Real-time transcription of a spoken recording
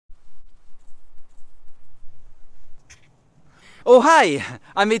Oh hi,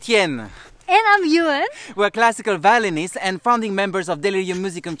 I'm Etienne. And I'm YuEun. We're classical violinists and founding members of Delirium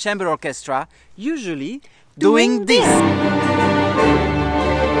Musicum Chamber Orchestra, usually doing this.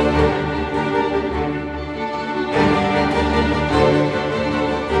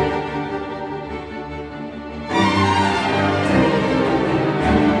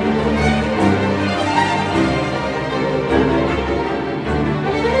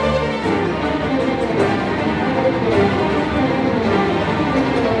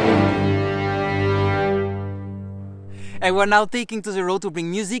 And we're now taking to the road to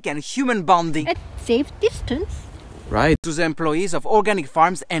bring music and human bonding At safe distance. right to the employees of organic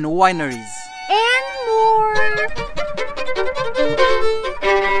farms and wineries. And more.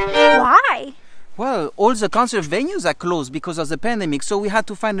 Why? Well, all the concert venues are closed because of the pandemic, so we had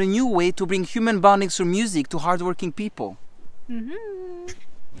to find a new way to bring human bonding through music to hardworking people.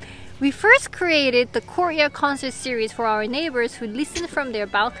 We first created the Korea concert series for our neighbors who listen from their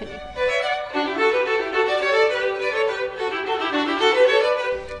balcony.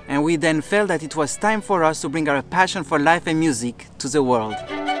 And we then felt that it was time for us to bring our passion for life and music to the world.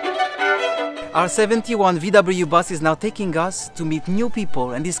 Our 71 VW bus is now taking us to meet new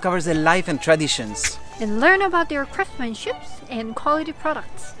people and discover their life and traditions. And learn about their craftsmanship and quality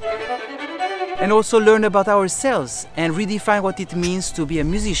products. And also learn about ourselves and redefine what it means to be a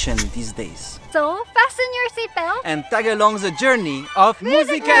musician these days. So fasten your seatbelt And tag along the journey of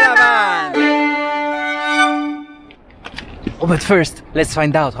MusiKaravan! Oh, but first, let's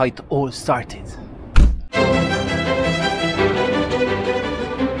find out how it all started.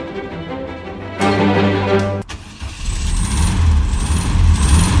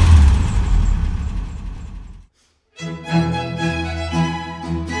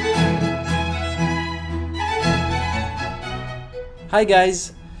 Hi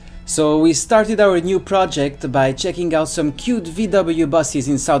guys! So we started our new project by checking out some cute VW buses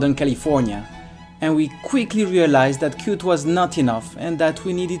in Southern California. And we quickly realized that cute was not enough and that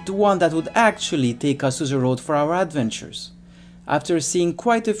we needed one that would actually take us to the road for our adventures. After seeing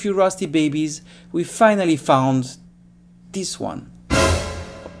quite a few rusty babies, we finally found this one.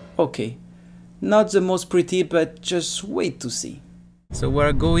 Okay, not the most pretty, but just wait to see. So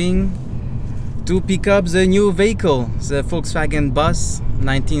we're going to pick up the new vehicle, the Volkswagen Bus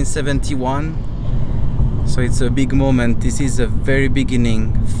 1971. So it's a big moment. This is the very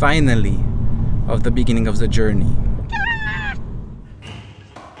beginning, finally, of the beginning of the journey.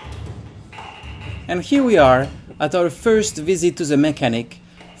 And here we are at our first visit to the mechanic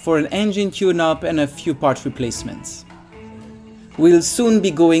for an engine tune-up and a few part replacements. We'll soon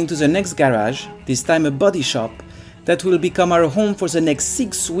be going to the next garage, this time a body shop, that will become our home for the next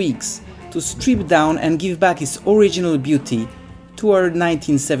 6 weeks to strip down and give back its original beauty to our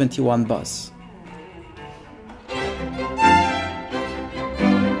 1971 bus.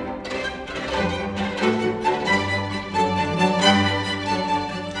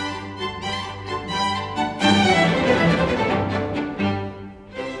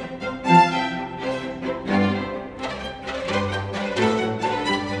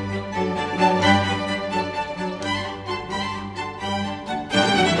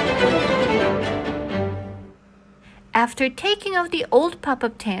 After taking off the old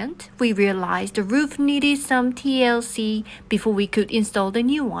pop-up tent, we realized the roof needed some TLC before we could install the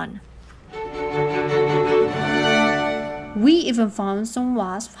new one. We even found some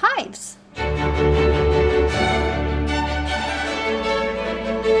wasp hives.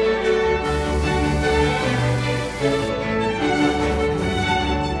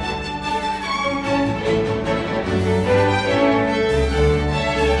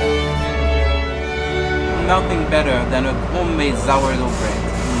 Nothing better than a homemade sourdough bread.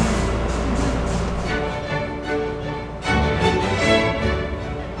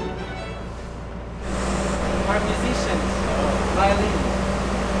 Our musicians, violin,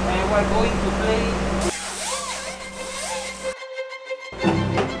 and we're going to play.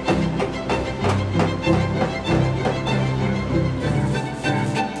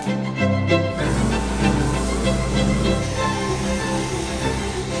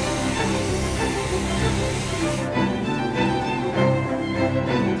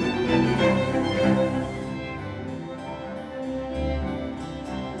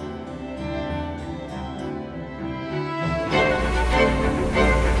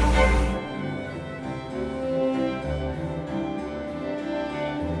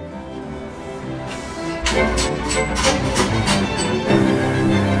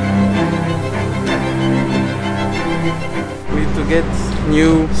 We need to get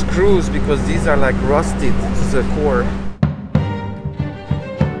new screws because these are like rusted to the core.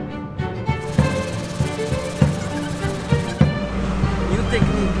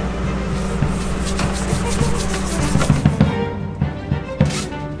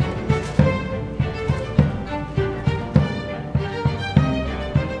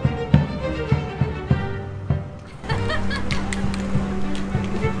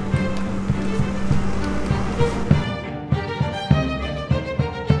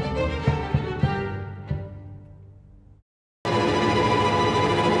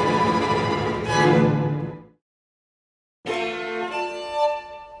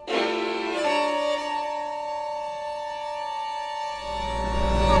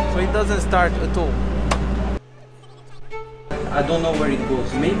 doesn't start at all. I don't know where it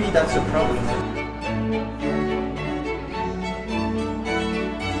goes. Maybe that's a problem.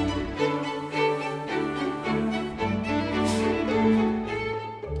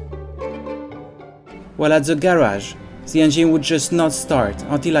 While at the garage, the engine would just not start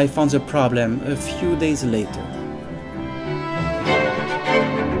until I found the problem a few days later.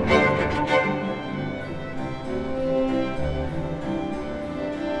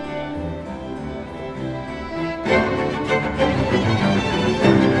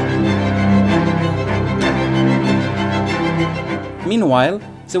 Meanwhile,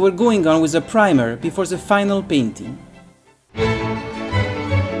 they were going on with a primer before the final painting.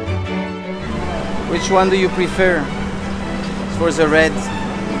 Which one do you prefer for the red?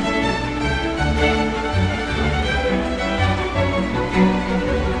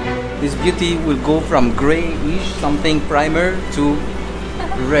 This beauty will go from grayish, something primer, to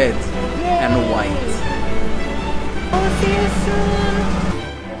red and white. Oh, see you soon!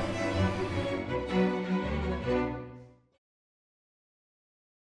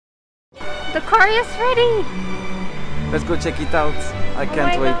 The car is ready! Let's go check it out. I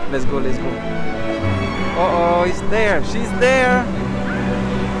can't wait. God. Let's go, let's go. Oh, it's there. She's there.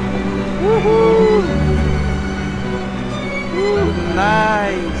 Woohoo! Woo,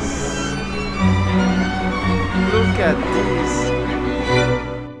 nice. Look at this.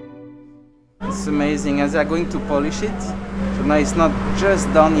 It's amazing. As they're going to polish it. So now it's not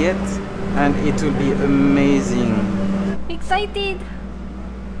just done yet, and it will be amazing. Excited!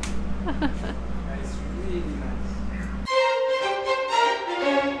 It's really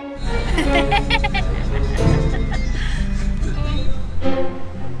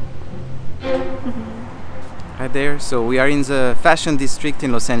Hi there, so we are in the fashion district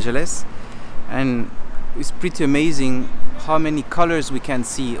in Los Angeles, and it's pretty amazing how many colors we can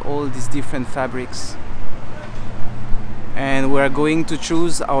see, all these different fabrics. And we are going to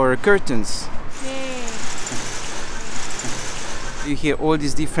choose our curtains. You hear all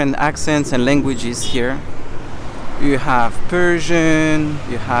these different accents and languages here. You have Persian,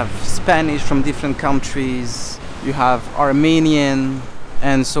 you have Spanish from different countries, you have Armenian,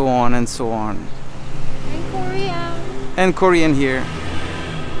 and so on and so on. And Korean. And Korean here.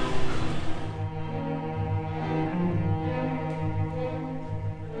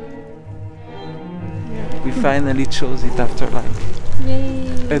 We finally chose it after like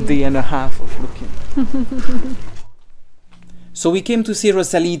a day and a half of looking. So we came to see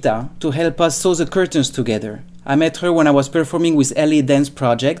Rosalita to help us sew the curtains together. I met her when I was performing with LA Dance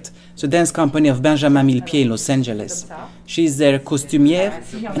Project, the dance company of Benjamin Millepied in Los Angeles. She's their costumière,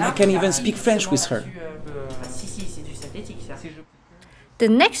 and I can even speak French with her. The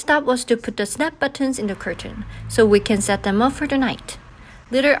next step was to put the snap buttons in the curtain, so we can set them up for the night.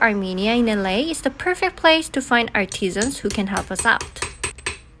 Little Armenia in LA is the perfect place to find artisans who can help us out.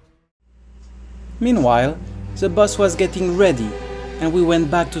 Meanwhile, the bus was getting ready, and we went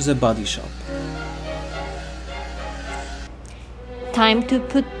back to the body shop. Time to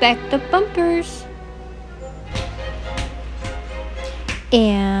put back the bumpers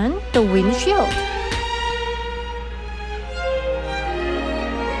and the windshield.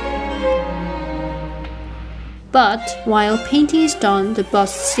 But while painting is done, the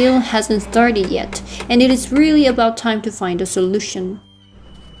bus still hasn't started yet, and it is really about time to find a solution.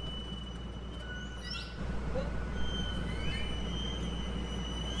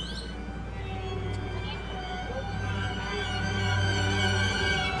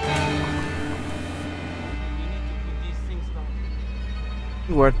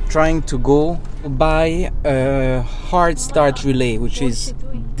 We're trying to go buy a hard start relay, which is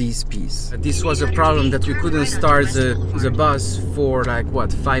this piece. This was a problem that we couldn't start the bus for like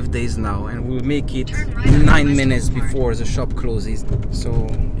what, 5 days now, and we'll make it 9 minutes before the shop closes. So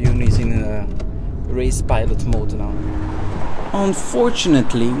YuEun is in a race pilot mode now.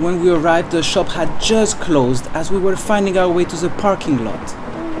 Unfortunately, when we arrived, the shop had just closed as we were finding our way to the parking lot.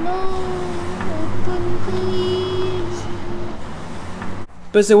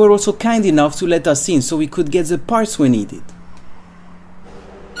 But they were also kind enough to let us in so we could get the parts we needed.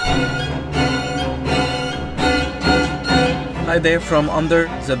 Hi there from under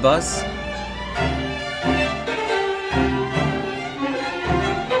the bus.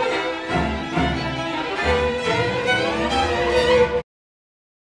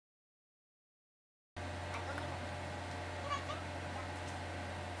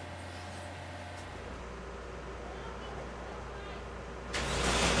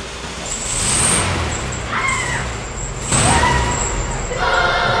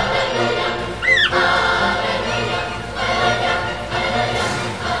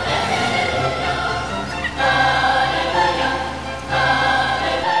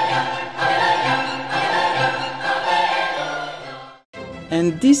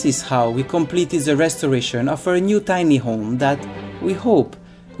 And this is how we completed the restoration of our new tiny home that, we hope,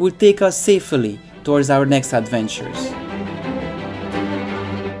 will take us safely towards our next adventures.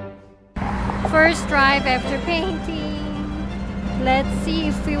 First drive after painting. Let's see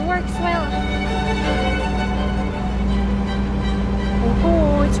if it works well.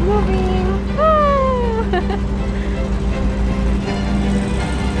 Oh, it's moving! Oh!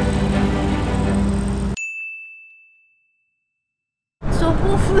 So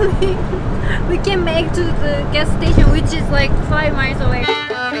hopefully we can make to the gas station, which is like 5 miles away.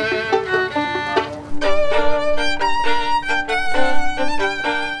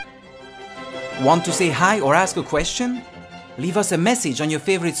 Want to say hi or ask a question? Leave us a message on your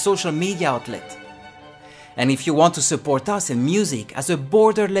favorite social media outlet. And if you want to support us in music as a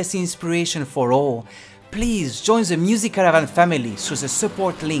borderless inspiration for all, please join the MusiKaravan family through the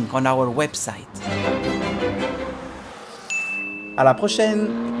support link on our website. À la prochaine!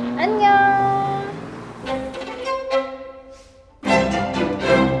 안녕!